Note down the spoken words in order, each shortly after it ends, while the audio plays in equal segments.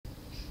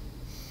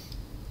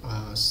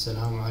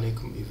Assalamu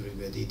alaikum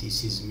everybody,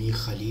 this is me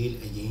Khalil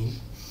again,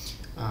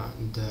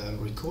 and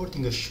I'm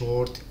recording a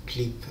short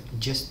clip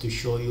just to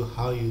show you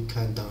how you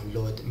can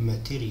download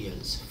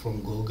materials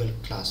from Google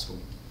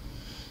Classroom.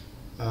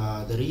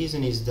 The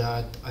reason is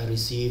that I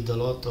received a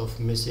lot of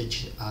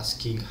message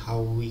asking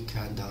how we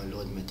can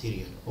download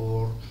material,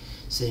 or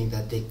saying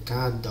that they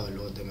can't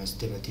download the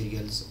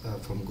materials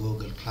from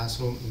Google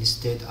Classroom,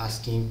 instead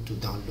asking to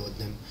download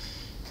them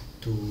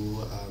to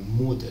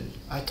Moodle.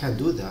 I can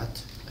do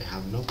that, I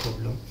have no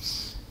problem,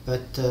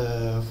 but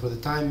for the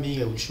time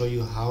being I will show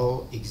you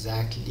how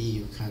exactly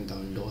you can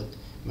download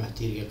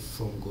material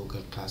from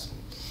Google Classroom.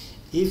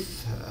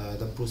 If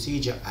the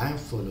procedure I'm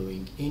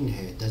following in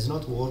here does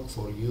not work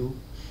for you,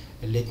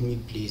 let me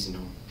please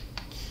know.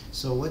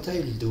 So what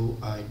I will do,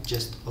 I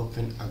just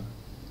open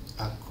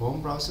a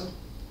Chrome browser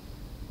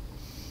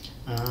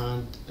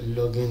and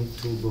log in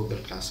to Google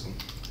Classroom.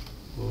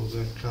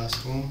 Google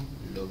Classroom,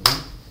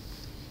 login.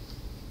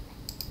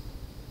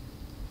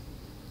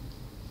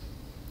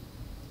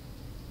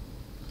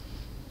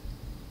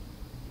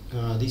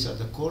 These are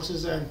the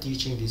courses I'm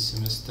teaching this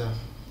semester.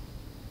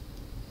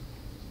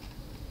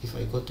 If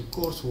I go to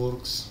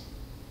courseworks,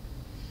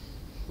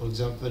 for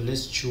example,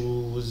 let's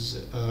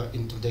choose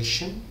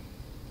introduction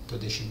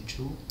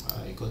 2.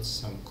 I got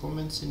some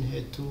comments in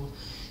here too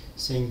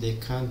saying they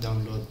can't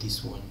download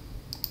this one.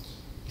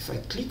 If I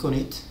click on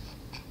it,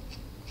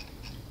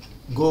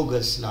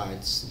 Google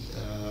Slides,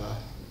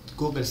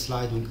 Google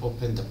Slide will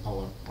open the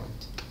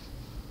PowerPoint.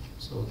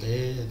 So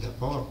there, the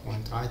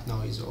PowerPoint right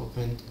now is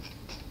opened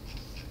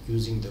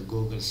using the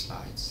Google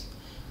Slides.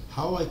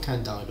 How I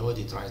can download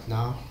it right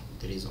now,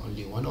 there is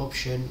only one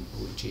option,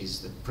 which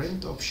is the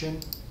print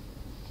option.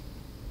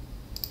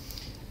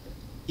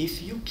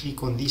 If you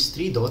click on these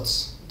 3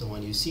 dots, the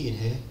one you see in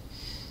here,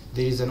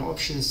 there is an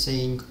option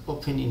saying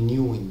open a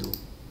new window.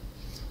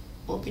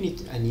 Open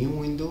it a new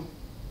window.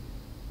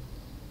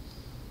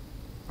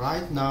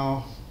 Right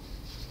now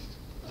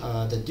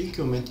the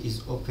document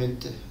is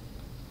opened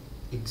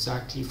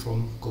exactly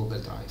from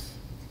Google Drive,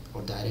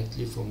 or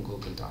directly from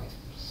Google Drive,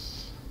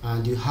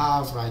 and you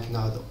have right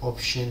now the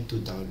option to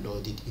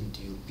download it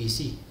into your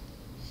PC.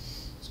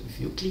 So if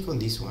you click on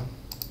this one,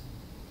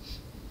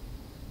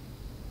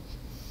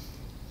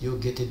 you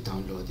get it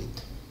downloaded.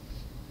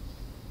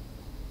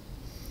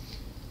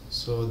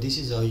 So this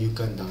is how you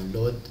can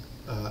download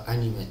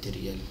any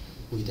material,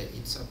 whether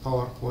it's a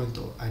PowerPoint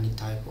or any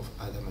type of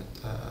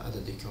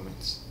other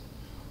documents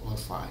or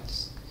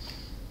files.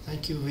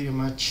 Thank you very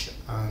much,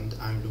 and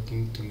I'm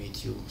looking to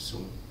meet you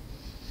soon.